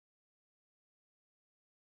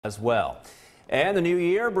as well. And the new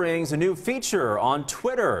year brings a new feature on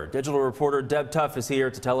Twitter. Digital reporter Deb Tuff is here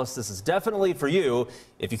to tell us this is definitely for you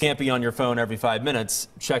if you can't be on your phone every 5 minutes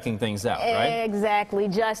checking things out, right? Exactly,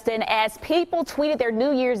 Justin. As people tweeted their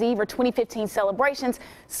New Year's Eve or 2015 celebrations,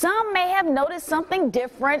 some may have noticed something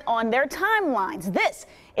different on their timelines. This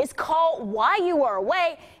is called Why You Were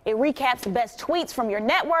Away. It recaps the best tweets from your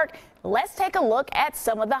network. Let's take a look at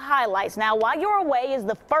some of the highlights. Now, While You're Away is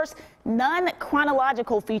the first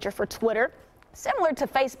non-chronological feature for Twitter, similar to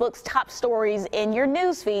Facebook's top stories in your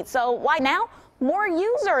newsfeed. So why now? More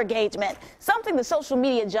user engagement, something the social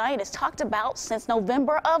media giant has talked about since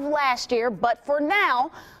November of last year. But for now,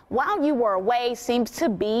 While You Were Away seems to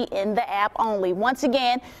be in the app only. Once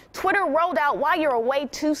again, Twitter rolled out While You're Away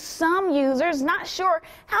to some users, not sure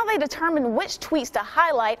how they determine which tweets to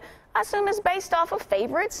highlight. I assume it's based off of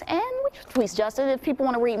favorites and which tweets, Justin. If people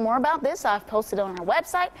want to read more about this, I've posted on our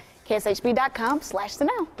website,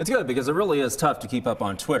 KSHB.com/theNow. It's good because it really is tough to keep up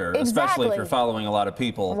on Twitter, especially if you're following a lot of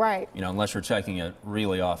people, right? You know, unless you're checking it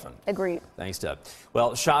really often. Agreed. Thanks, Deb.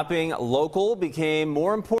 Well, shopping local became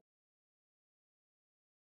more important.